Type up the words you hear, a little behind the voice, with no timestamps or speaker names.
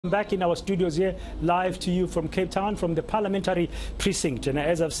Back in our studios here, live to you from Cape Town, from the parliamentary precinct. And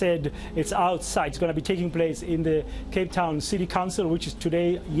as I've said, it's outside. It's going to be taking place in the Cape Town City Council, which is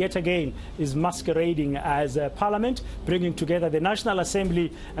today, yet again, is masquerading as a parliament, bringing together the National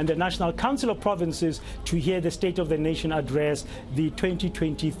Assembly and the National Council of Provinces to hear the State of the Nation address, the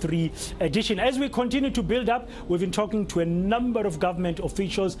 2023 edition. As we continue to build up, we've been talking to a number of government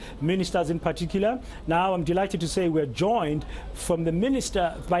officials, ministers in particular. Now, I'm delighted to say we're joined from the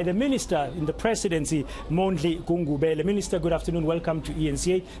minister, by the Minister in the Presidency, Mondli Gungubele. Minister, good afternoon. Welcome to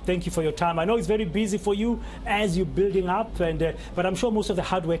eNCA. Thank you for your time. I know it's very busy for you as you're building up, but I'm sure most of the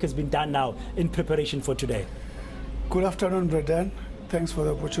hard work has been done now in preparation for today. Good afternoon, Bredan. Thanks for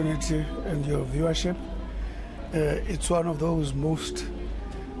the opportunity and your viewership. It's one of those most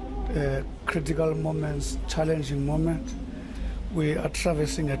critical moments, challenging moments. We are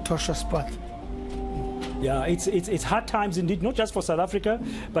traversing a tortuous path. Yeah, it's hard times indeed, not just for South Africa,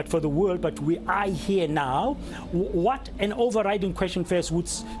 but for the world. But we are here now. What an overriding question first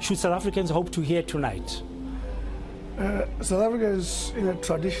should South Africans hope to hear tonight? South Africa is, in a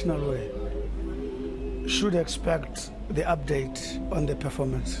traditional way, should expect the update on the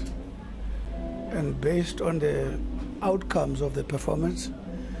performance. And based on the outcomes of the performance,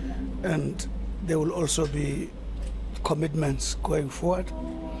 and there will also be commitments going forward.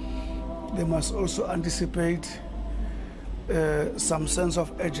 They must also anticipate some sense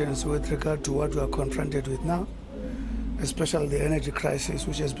of urgency with regard to what we are confronted with now, especially the energy crisis,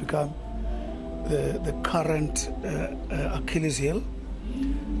 which has become the current Achilles heel.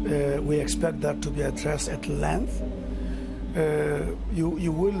 We expect that to be addressed at length.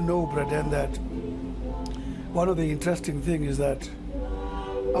 You will know, Braden, that one of the interesting things is that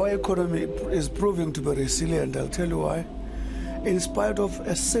our economy is proving to be resilient. I'll tell you why. In spite of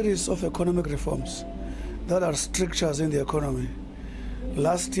a series of economic reforms that are strictures in the economy,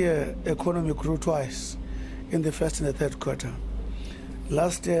 last year economy grew twice, in the first and the third quarter.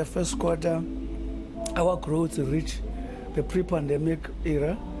 Last year, first quarter, our growth reached the pre-pandemic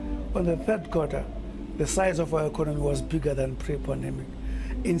era. On the third quarter, the size of our economy was bigger than pre-pandemic,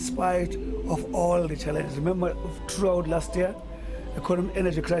 in spite of all the challenges. Remember, throughout last year,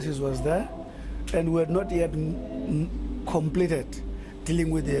 energy crisis was there, and we had not yet completed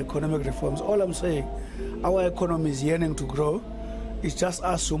dealing with the economic reforms. All I'm saying, our economy is yearning to grow. It's just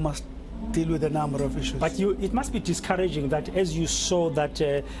us who must deal with a number of issues. But it must be discouraging that as you saw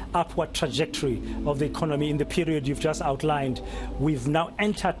that upward trajectory of the economy in the period you've just outlined, we've now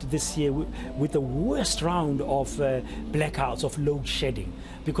entered this year with the worst round of blackouts, of load shedding,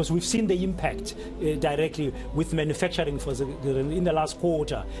 because we've seen the impact directly with manufacturing in the last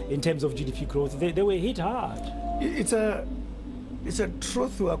quarter in terms of GDP growth. They were hit hard. It's a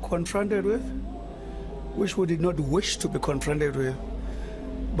truth we are confronted with, which we did not wish to be confronted with.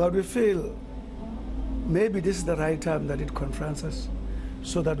 But we feel maybe this is the right time that it confronts us,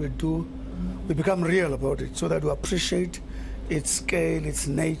 so that we become real about it, so that we appreciate its scale, its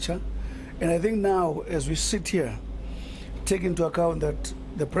nature. And I think now, as we sit here, take into account that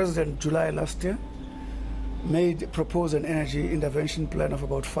the President, July last year, proposed an energy intervention plan of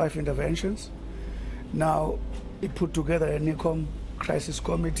about 5 interventions. Now, he put together an eNCA crisis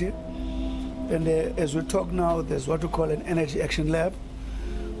committee. And as we talk now, there's what we call an energy action lab,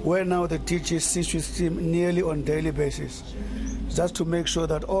 where now the DG sits with team nearly on a daily basis, just to make sure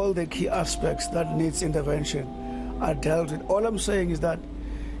that all the key aspects that needs intervention are dealt with. All I'm saying is that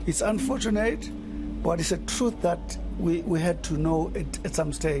it's unfortunate, but it's a truth that we had to know it at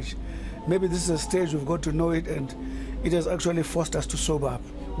some stage. Maybe this is a stage we've got to know it, and it has actually forced us to sober up.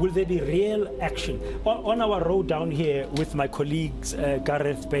 Will there be real action? On our road down here with my colleagues,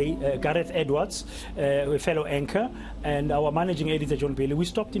 Gareth Edwards, a fellow eNCA, and our managing editor, John Bailey, we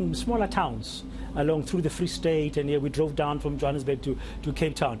stopped in smaller towns along through the Free State, and here we drove down from Johannesburg to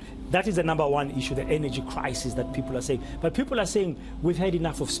Cape Town. That is the number one issue, the energy crisis that people are saying. But people are saying we've had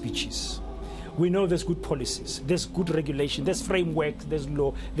enough of speeches. We know there's good policies, there's good regulation, there's framework, there's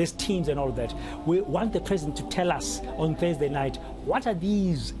law, there's teams and all that. We want the President to tell us on Thursday night, what are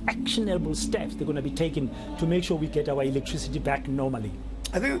these actionable steps they're going to be taking to make sure we get our electricity back normally?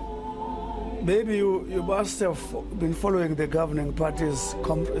 I think maybe you must have been following the governing party's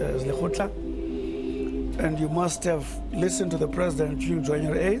Lekgotla, and you must have listened to the President during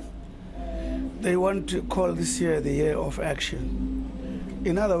January 8th. They want to call this year the year of action.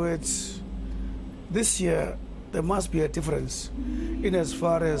 In other words, this year, there must be a difference in as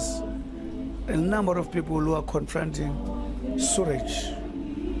far as a number of people who are confronting sewage,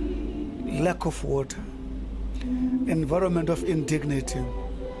 lack of water, environment of indignity.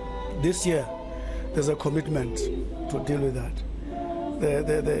 This year, there's a commitment to deal with that.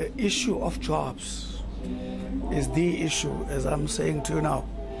 the issue of jobs is the issue, as I'm saying to you now.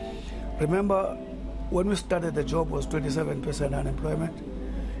 Remember, when we started, the job was 27% unemployment.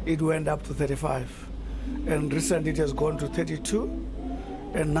 It went up to 35. And recently it has gone to 32.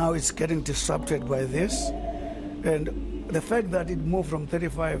 And now it's getting disrupted by this. And the fact that it moved from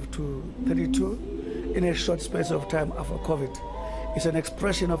 35 to 32 in a short space of time after COVID is an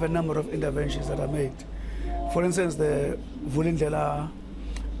expression of a number of interventions that are made. For instance, the Vulindlela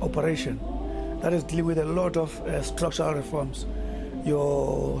operation, that is dealing with a lot of structural reforms.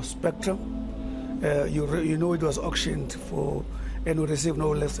 Your spectrum, you know it was auctioned for, and we received no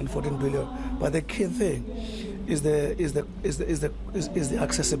less than 14 billion. But the key thing is the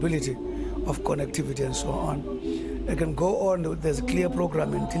accessibility of connectivity and so on. I can go on. There's a clear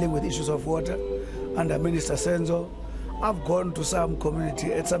program in dealing with issues of water under Minister Senzo. I've gone to some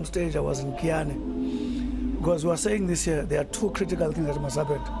community. At some stage, I was in Kiane, because we are saying this year there are two critical things that must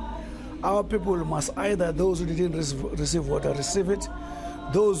happen. Our people must either, those who didn't receive water, receive it.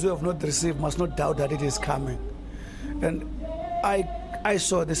 Those who have not received must not doubt that it is coming. And I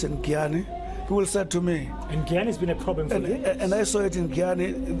saw this in Kiane. People said to me... And Kiane has been a problem for them. And I saw it in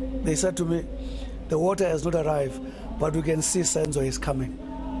Kiane. They said to me, the water has not arrived, but we can see Senzo is coming.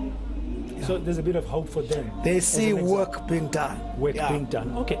 Yeah. So there's a bit of hope for them. They see work being done. Work being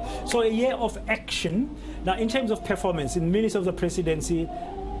done. Okay. So a year of action. Now, in terms of performance, in minutes of the presidency,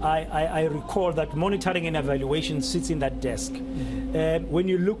 I recall that monitoring and evaluation sits in that desk. When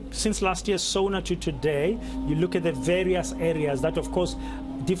you look, since last year, SONA to today, you look at the various areas that, of course,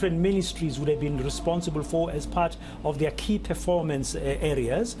 different ministries would have been responsible for as part of their key performance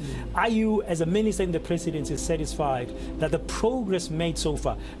areas. Are you, as a minister in the presidency, satisfied that the progress made so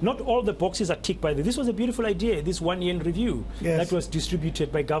far, not all the boxes are ticked by this was a beautiful idea, this one-year review that was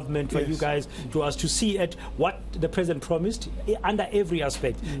distributed by government for you guys, to us, to see at what the president promised under every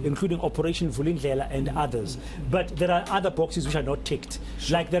aspect, including Operation Vulindlela and others. But there are other boxes which are not ticked,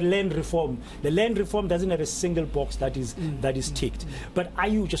 like the land reform. The land reform doesn't have a single box that is ticked. But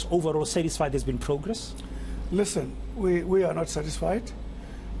are you just overall satisfied there's been progress? Listen, we are not satisfied,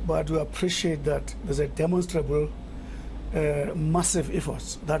 but we appreciate that there's a demonstrable massive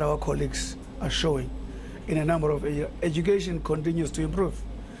efforts that our colleagues are showing in a number of areas. Education continues to improve.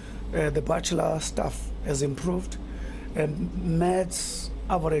 The bachelor staff has improved. Maths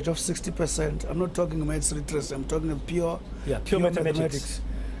average of 60%. I'm not talking maths literacy, I'm talking pure mathematics.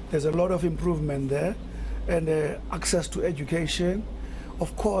 There's a lot of improvement there, and access to education.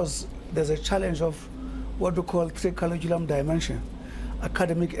 Of course, there's a challenge of what we call three curriculum dimension: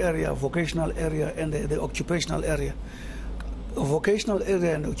 academic area, vocational area, and the occupational area. Vocational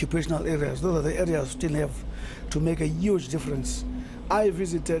area and occupational areas, those are the areas still have to make a huge difference. I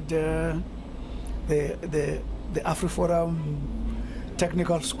visited the AfriForum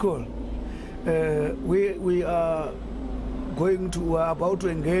Technical School. We are about to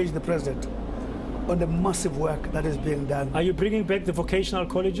engage the president on the massive work that is being done. Are you bringing back the vocational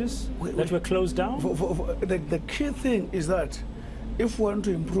colleges that were closed down? The key thing is that if we want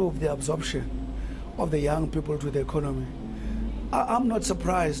to improve the absorption of the young people to the economy, I'm not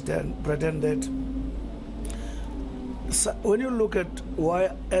surprised, Brendan, that when you look at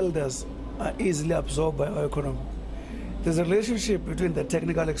why elders are easily absorbed by our economy, there's a relationship between the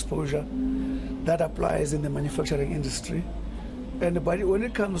technical exposure that applies in the manufacturing industry. And when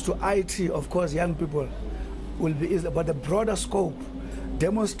it comes to IT, of course, young people will be easy, but the broader scope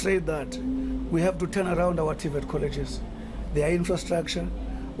demonstrate that we have to turn around our TVET colleges, their infrastructure,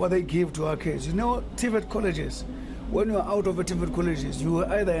 what they give to our kids. You know, TVET colleges, when you are out of the TVET colleges, you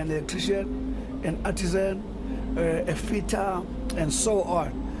are either an electrician, an artisan, a fitter, and so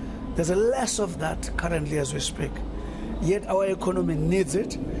on. There's a less of that currently as we speak. Yet our economy needs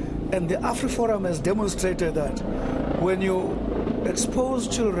it, and the AfriForum has demonstrated that when you expose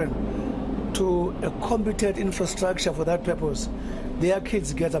children to a competent infrastructure for that purpose, their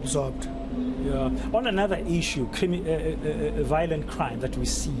kids get absorbed. Yeah. On another issue, violent crime that we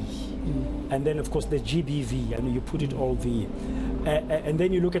see, and then of course the GBV, and you put it all the, and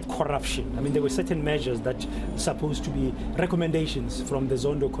then you look at corruption. I mean, there were certain measures that supposed to be recommendations from the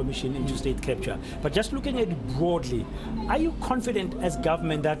Zondo Commission into state capture. But just looking at it broadly, are you confident as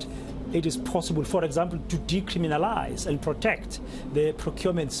government that it is possible, for example, to decriminalize and protect the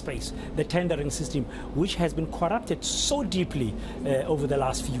procurement space, the tendering system, which has been corrupted so deeply over the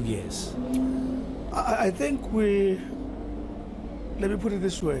last few years? I think let me put it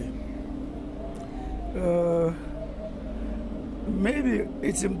this way. Maybe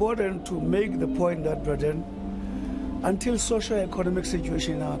it's important to make the point that, Britain, until socio-economic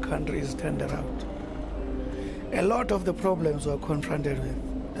situation in our country is turned around, A lot of the problems we're confronted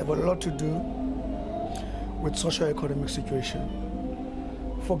with have a lot to do with socio-economic situation.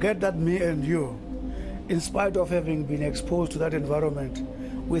 Forget that me and you, in spite of having been exposed to that environment,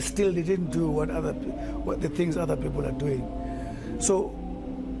 we still didn't do what the things other people are doing. So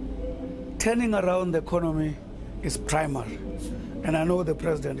turning around the economy is primary, and I know the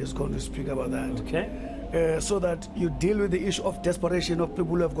president is going to speak about that. Okay. So that you deal with the issue of desperation of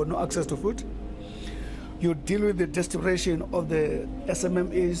people who have got no access to food. You deal with the desperation of the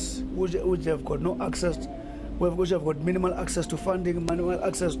SMMEs which have got no access, which have got minimal access to funding, minimal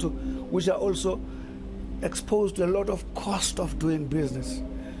access to, which are also exposed to a lot of cost of doing business.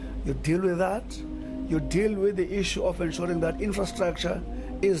 You deal with that. You deal with the issue of ensuring that infrastructure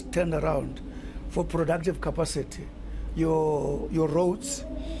is turned around for productive capacity. Your roads.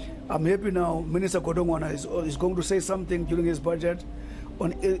 I'm happy now Minister Godongwana is going to say something during his budget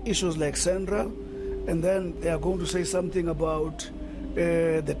on issues like Central, and then they are going to say something about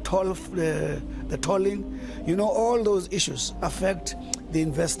the tolling. You know, all those issues affect the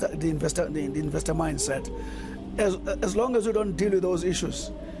investor mindset. As long as we don't deal with those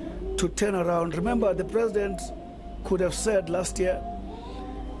issues to turn around. Remember, the president could have said last year,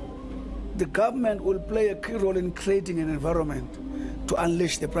 the government will play a key role in creating an environment to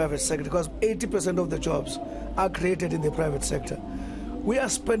unleash the private sector, because 80% of the jobs are created in the private sector. We are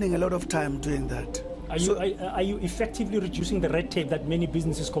spending a lot of time doing that. Are you effectively reducing the red tape that many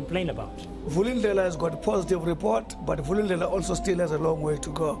businesses complain about? Vulindlela has got a positive report, but Vulindlela also still has a long way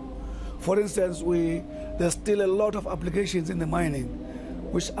to go. For instance, there's still a lot of applications in the mining,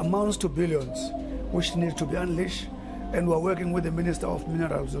 which amounts to billions, which need to be unleashed, and we're working with the Minister of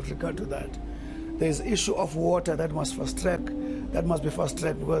Minerals with regard to that. There's issue of water that must be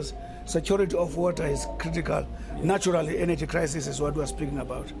fast-tracked, because security of water is critical. Naturally, energy crisis is what we're speaking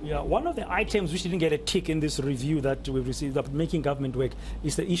about. Yeah, one of the items which didn't get a tick in this review that we've received about making government work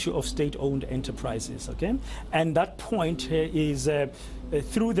is the issue of state-owned enterprises, okay? And that point is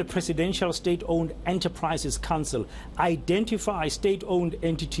through the Presidential State-Owned Enterprises Council, identify state-owned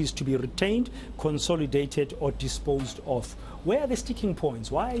entities to be retained, consolidated, or disposed of. Where are the sticking points?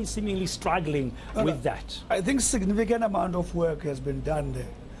 Why are you seemingly struggling with that? I think significant amount of work has been done there.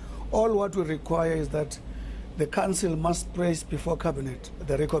 All what we require is that the council must place before cabinet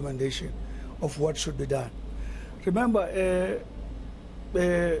the recommendation of what should be done. Remember,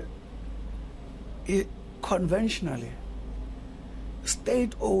 conventionally,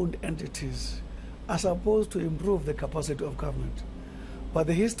 state-owned entities are supposed to improve the capacity of government. But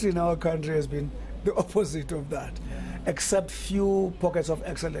the history in our country has been the opposite of that, except few pockets of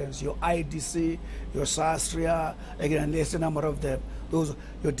excellence, your IDC, your SASTRIA, again, there's a number of them, those,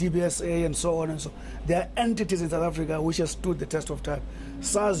 your DBSA and so on and so on. There are entities in South Africa which have stood the test of time.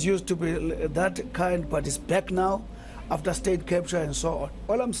 SARS used to be that kind, but it's back now after state capture and so on.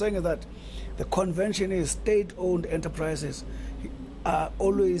 All I'm saying is that the convention is state-owned enterprises are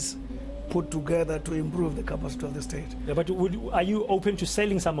always put together to improve the capacity of the state. Yeah, but are you open to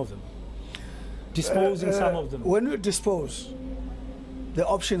selling some of them? Disposing some of them? When you dispose, the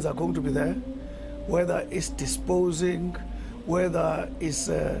options are going to be there, whether it's disposing, whether it's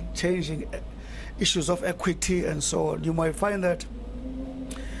changing issues of equity and so on. You might find that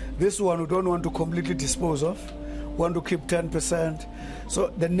this one we don't want to completely dispose of, want to keep 10%. So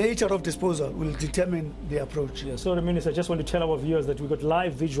the nature of disposal will determine the approach. Yeah, so, Minister, I just want to tell our viewers that we've got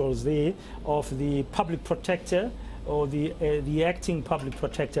live visuals there of the public protector, or the acting public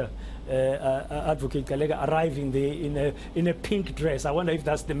protector, Advocate Galega, arriving there in a pink dress. I wonder if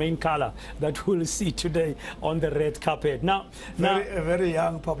that's the main color that we'll see today on the red carpet. Now, a very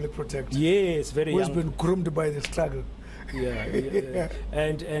young public protector. Yes, very young. Who's been groomed by the struggle. Yeah.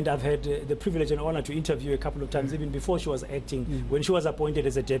 And I've had the privilege and honor to interview a couple of times, even before she was acting, when she was appointed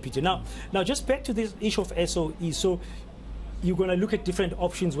as a deputy. Now, just back to this issue of SOE. So you're going to look at different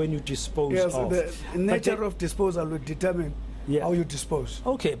options when you dispose of. Yes, the nature of disposal will determine how you dispose.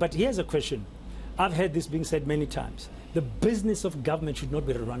 Okay, but here's a question. I've heard this being said many times. The business of government should not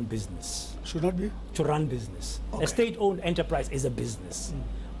be to run business. Should not be? To run business. Okay. A state-owned enterprise is a business.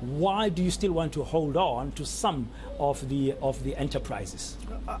 Why do you still want to hold on to some of the enterprises?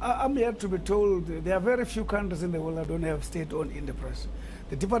 I'm here to be told there are very few countries in the world that don't have state-owned enterprise.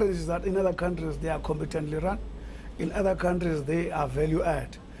 The difference is that in other countries they are competently run. In other countries they are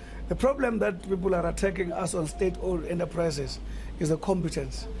value-add. The problem that people are attacking us on state-owned enterprises is the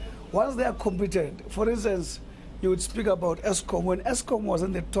competence. Once they are competent, for instance, you would speak about Eskom. When Eskom was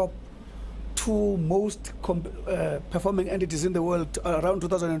in the top 2 most performing entities in the world around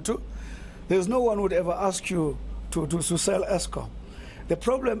 2002, there's no one would ever ask you to sell Eskom. The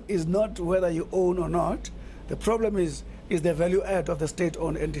problem is not whether you own or not. The problem is the value add of the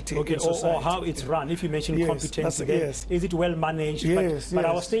state-owned entity okay, in society. Or how it's run. If you mention Yes, competence, that's- then yes. is it well managed? Yes, but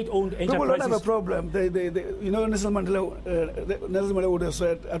yes. our state-owned enterprises... People don't have a problem. You know, Nelson Mandela would have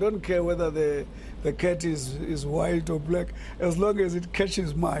said, I don't care whether the cat is white or black, as long as it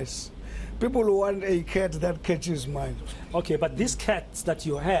catches mice. People want a cat that catches mice. Okay, but these cats that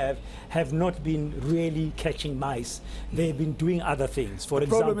you have not been really catching mice. They've been doing other things. For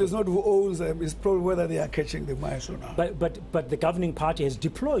example, the problem is not who owns them, it's probably whether they are catching the mice or not. But the governing party has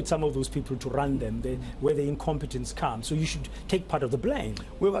deployed some of those people to run them, where the incompetence comes. So you should take part of the blame.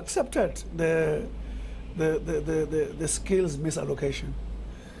 We've accepted the skills misallocation.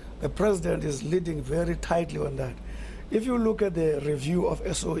 The president is leading very tightly on that. If you look at the review of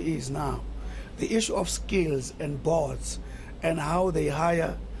SOEs now, the issue of skills and boards and how they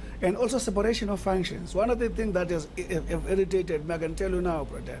hire, and also separation of functions. One of the things that has irritated me, I can tell you now,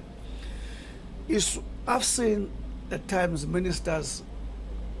 brother, is I've seen at times ministers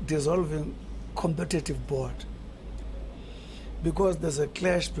dissolving competitive board because there's a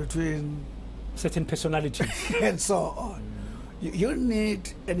clash between certain personalities and so on. You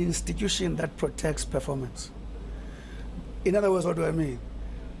need an institution that protects performance. In other words, what do I mean?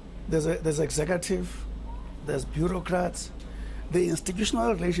 There's executive, there's bureaucrats. The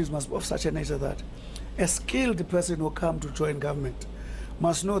institutional relations must be of such a nature that a skilled person who comes to join government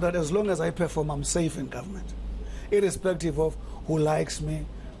must know that as long as I perform, I'm safe in government, irrespective of who likes me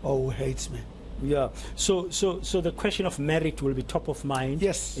or who hates me. Yeah. So the question of merit will be top of mind.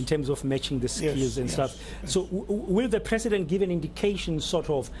 Yes. In terms of matching the skills and stuff. Yes. So will the president give an indication sort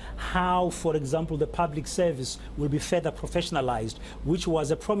of how, for example, the public service will be further professionalized, which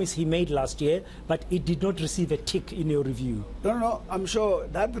was a promise he made last year, but it did not receive a tick in your review? No. I'm sure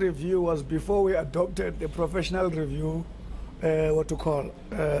that review was before we adopted the professional review,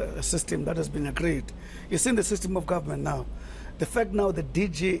 system that has been agreed. It's in the system of government now. The fact now the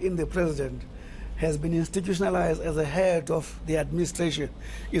DG in the president has been institutionalized as a head of the administration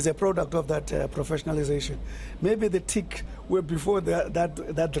is a product of that professionalization. Maybe the tick were before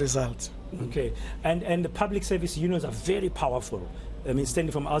that result. Okay, and the public service unions are very powerful. I mean,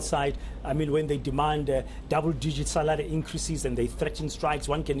 standing from outside, I mean, when they demand double-digit salary increases and they threaten strikes,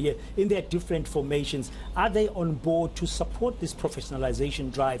 one can hear in their different formations. Are they on board to support this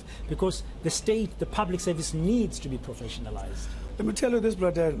professionalization drive? Because the state, the public service needs to be professionalized. Let me tell you this,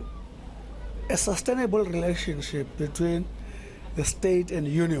 brother. A sustainable relationship between the state and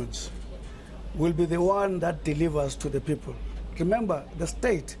unions will be the one that delivers to the people. Remember, the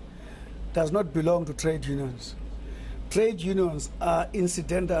state does not belong to trade unions. Trade unions are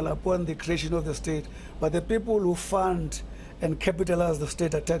incidental upon the creation of the state, but the people who fund and capitalize the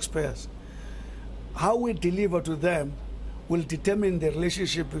state are taxpayers. How we deliver to them will determine the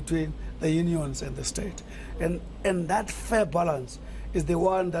relationship between the unions and the state. And that fair balance is the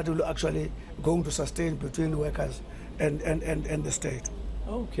one that will actually going to sustain between workers and the state.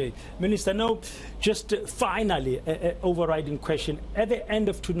 Okay. Minister, now, just finally, an overriding question. At the end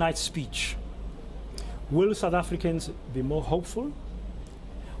of tonight's speech, will South Africans be more hopeful?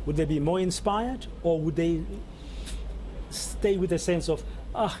 Would they be more inspired? Or would they stay with a sense of,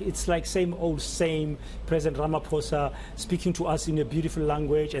 it's like same old same, President Ramaphosa speaking to us in a beautiful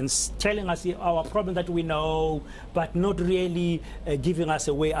language and telling us our problem that we know, but not really giving us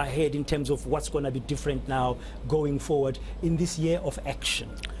a way ahead in terms of what's going to be different now going forward in this year of action?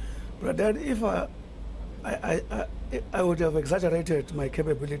 Brother, if I would have exaggerated my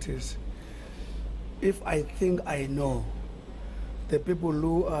capabilities if I think I know the people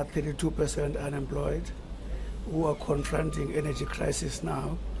who are 32% unemployed, who are confronting energy crisis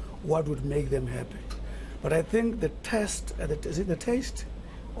now, what would make them happy. But I think the test, is it the taste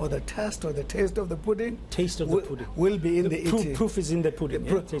or the test or the taste of the pudding? Taste of the pudding. Will be in the eating. Proof is in the pudding.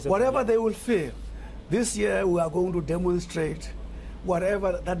 Whatever they will feel. This year we are going to demonstrate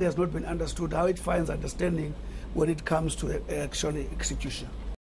whatever that has not been understood, how it finds understanding when it comes to actually execution.